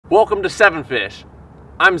Welcome to Seven Fish.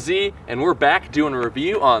 I'm Z, and we're back doing a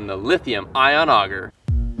review on the Lithium Ion Auger.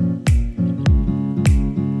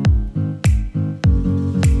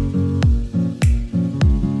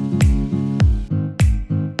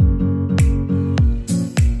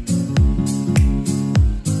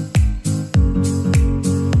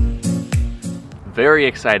 Very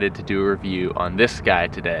excited to do a review on this guy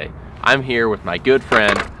today. I'm here with my good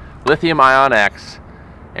friend, Lithium Ion X,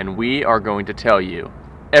 and we are going to tell you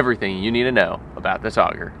everything you need to know about this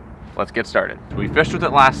auger. Let's get started. We fished with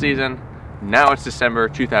it last season. Now it's December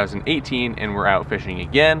 2018 and we're out fishing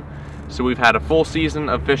again. So we've had a full season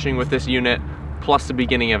of fishing with this unit, plus the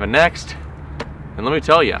beginning of a next. And let me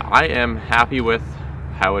tell you, I am happy with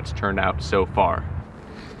how it's turned out so far.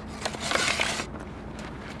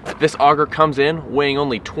 This auger comes in weighing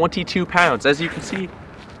only 22 pounds. As you can see,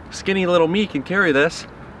 skinny little me can carry this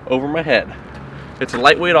over my head. It's a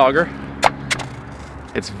lightweight auger.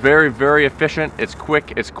 It's very, very efficient. It's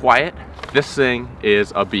quick, it's quiet. This thing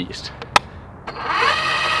is a beast.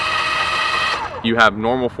 You have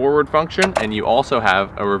normal forward function and you also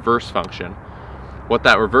have a reverse function. What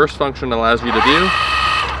that reverse function allows you to do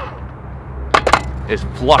is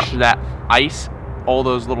flush that ice, all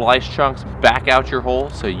those little ice chunks, back out your hole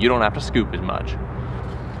so you don't have to scoop as much.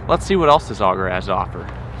 Let's see what else this auger has to offer.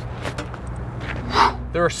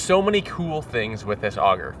 There are so many cool things with this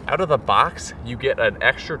auger. Out of the box, you get an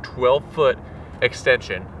extra 12-foot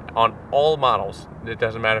extension on all models. It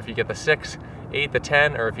doesn't matter if you get the 6, 8, the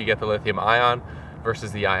 10, or if you get the Lithium Ion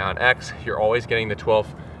versus the Ion X, you're always getting the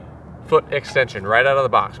 12-foot extension right out of the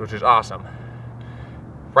box, which is awesome.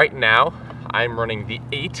 Right now, I'm running the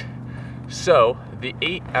 8, so the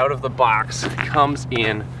 8 out of the box comes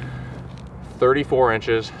in 34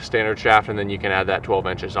 inches standard shaft, and then you can add that 12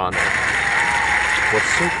 inches on there.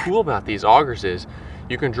 What's so cool about these augers is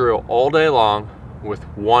you can drill all day long with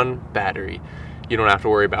one battery. You don't have to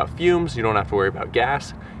worry about fumes, you don't have to worry about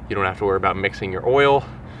gas, you don't have to worry about mixing your oil.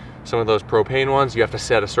 Some of those propane ones, you have to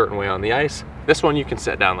set a certain way on the ice. This one you can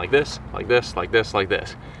set down like this, like this, like this, like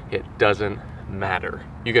this. It doesn't matter.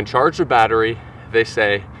 You can charge the battery, they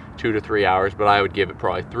say 2 to 3 hours, but I would give it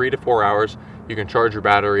probably 3 to 4 hours. You can charge your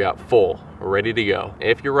battery up full, ready to go.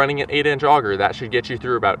 If you're running an 8-inch auger, that should get you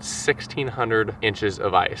through about 1,600 inches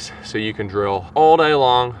of ice. So you can drill all day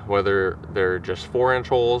long, whether they're just 4-inch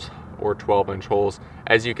holes or 12-inch holes.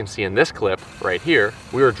 As you can see in this clip right here,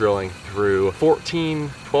 we were drilling through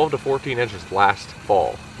 12 to 14 inches last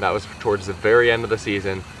fall. That was towards the very end of the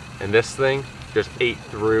season, and this thing just ate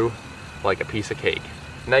through like a piece of cake.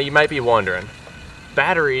 Now you might be wondering,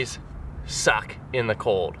 batteries suck in the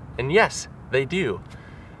cold, and yes, they do.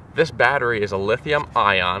 This battery is a lithium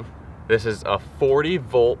ion. This is a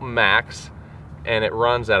 40-volt max, and it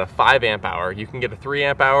runs at a 5 amp hour. You can get a 3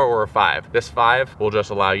 amp hour or a 5. This 5 will just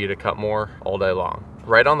allow you to cut more all day long.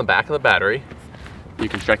 Right on the back of the battery, you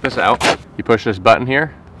can check this out. You push this button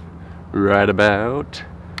here, right about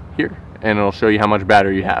here, and it'll show you how much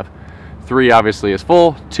battery you have. 3 obviously is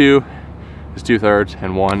full, 2 is 2/3,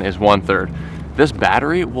 and 1 is 1/3. This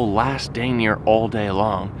battery will last dang near all day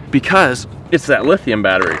long because it's that lithium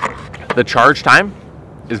battery. The charge time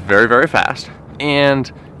is very, very fast, and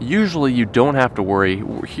usually you don't have to worry.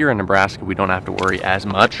 Here in Nebraska, we don't have to worry as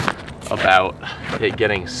much about it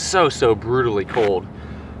getting so brutally cold.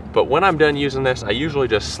 But when I'm done using this, I usually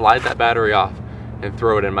just slide that battery off and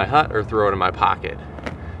throw it in my hut or throw it in my pocket.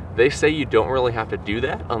 They say you don't really have to do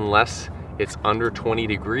that unless it's under 20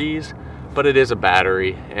 degrees, but it is a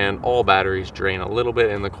battery, and all batteries drain a little bit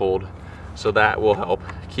in the cold, so that will help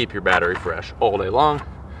keep your battery fresh all day long.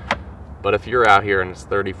 But if you're out here and it's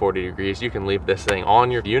 30, 40 degrees, you can leave this thing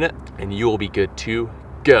on your unit and you will be good to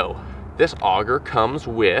go. This auger comes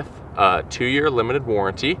with a 2-year limited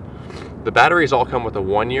warranty. The batteries all come with a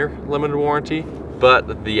 1-year limited warranty,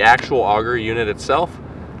 but the actual auger unit itself,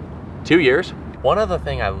 2 years. One other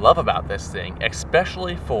thing I love about this thing,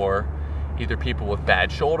 especially for either people with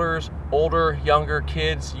bad shoulders, older, younger,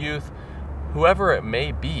 kids, youth, whoever it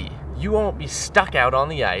may be, you won't be stuck out on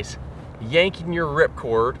the ice, yanking your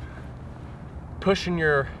ripcord, pushing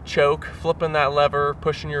your choke, flipping that lever,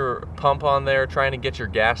 pushing your pump on there, trying to get your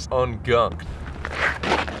gas ungunked.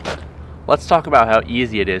 Let's talk about how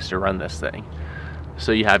easy it is to run this thing.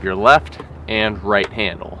 So you have your left and right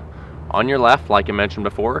handle. On your left, like I mentioned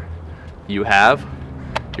before, you have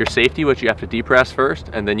your safety, which you have to depress first,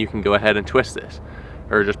 and then you can go ahead and twist this,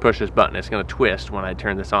 or just push this button. It's gonna twist when I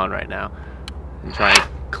turn this on right now and try and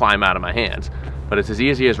climb out of my hands. But it's as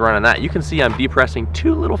easy as running that. You can see I'm depressing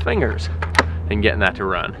 2 little fingers and getting that to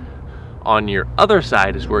run. On your other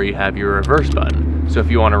side is where you have your reverse button. So if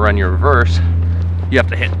you wanna run your reverse, you have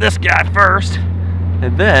to hit this guy first,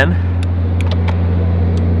 And then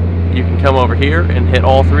you can come over here and hit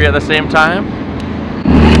all three at the same time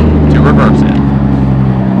to reverse it.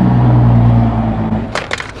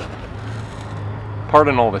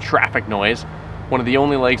 Pardon all the traffic noise. One of the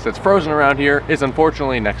only lakes that's frozen around here is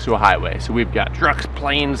unfortunately next to a highway. So we've got trucks,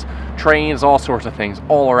 planes, trains, all sorts of things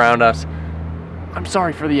all around us. I'm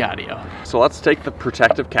sorry for the audio. So let's take the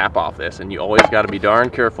protective cap off this, and you always got to be darn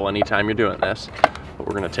careful anytime you're doing this. But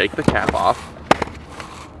we're going to take the cap off.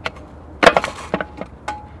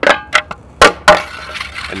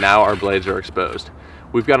 And now our blades are exposed.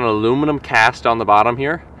 We've got an aluminum cast on the bottom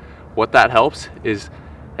here. What that helps is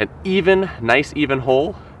an nice even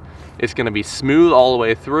hole. It's going to be smooth all the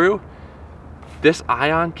way through. This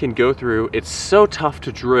ion can go through. It's so tough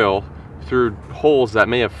to drill through holes that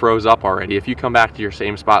may have froze up already. If you come back to your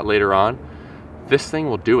same spot later on, this thing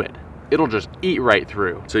will do it. It'll just eat right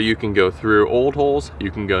through. So you can go through old holes, you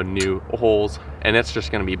can go new holes, and it's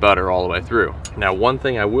just going to be butter all the way through. Now, one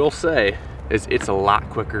thing I will say is it's a lot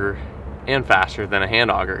quicker and faster than a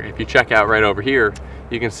hand auger. If you check out right over here,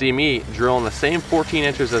 you can see me drilling the same 14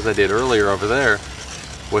 inches as I did earlier over there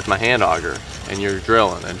with my hand auger, and you're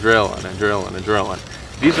drilling and drilling and drilling and drilling.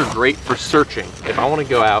 These are great for searching. If I want to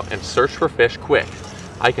go out and search for fish quick,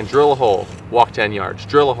 I can drill a hole, walk 10 yards,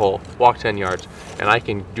 drill a hole, walk 10 yards, and I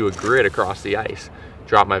can do a grid across the ice,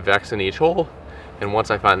 drop my Vex in each hole, and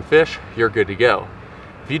once I find the fish, you're good to go.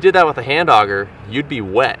 If you did that with a hand auger, you'd be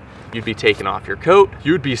wet. You'd be taking off your coat,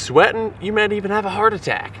 you'd be sweating, you might even have a heart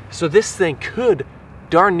attack. So this thing could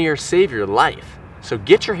darn near save your life. So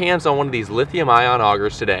get your hands on one of these lithium ion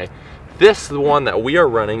augers today. This, the one that we are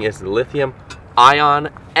running, is the Lithium Ion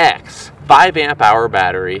X 5 amp hour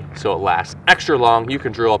battery, so it lasts extra long. You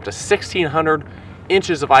can drill up to 1,600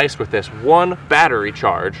 inches of ice with this one battery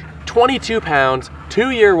charge. 22 pounds,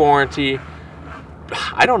 2-year warranty.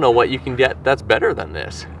 I don't know what you can get that's better than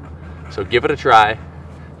this. So give it a try.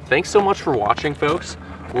 Thanks so much for watching, folks.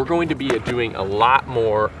 We're going to be doing a lot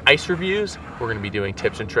more ice reviews. We're going to be doing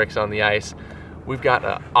tips and tricks on the ice. We've got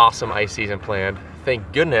an awesome ice season planned.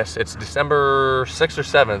 Thank goodness it's December 6th or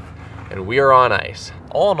 7th and we are on ice.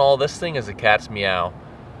 All in all, this thing is a cat's meow.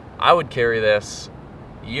 I would carry this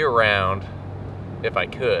year round if I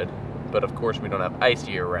could, but of course we don't have ice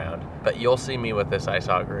year round. But you'll see me with this ice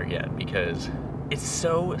auger again because it's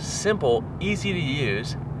so simple, easy to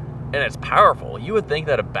use, and it's powerful. You would think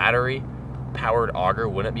that a battery powered auger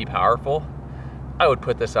wouldn't be powerful. I would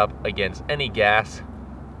put this up against any gas,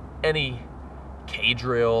 any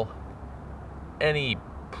K-drill, any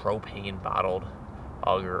propane bottled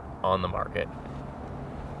auger on the market.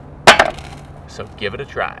 So give it a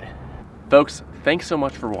try. Folks, thanks so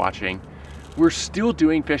much for watching. We're still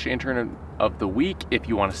doing Fish Intern of the Week. If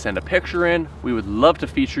you want to send a picture in, we would love to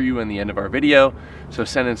feature you in the end of our video. So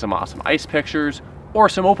send in some awesome ice pictures or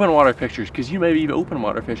some open water pictures, because you may be open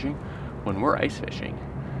water fishing when we're ice fishing.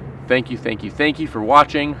 Thank you, thank you, thank you for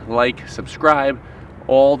watching. Like, subscribe,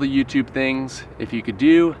 all the YouTube things. If you could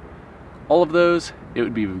do all of those, it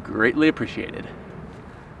would be greatly appreciated.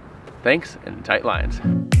 Thanks, and tight lines.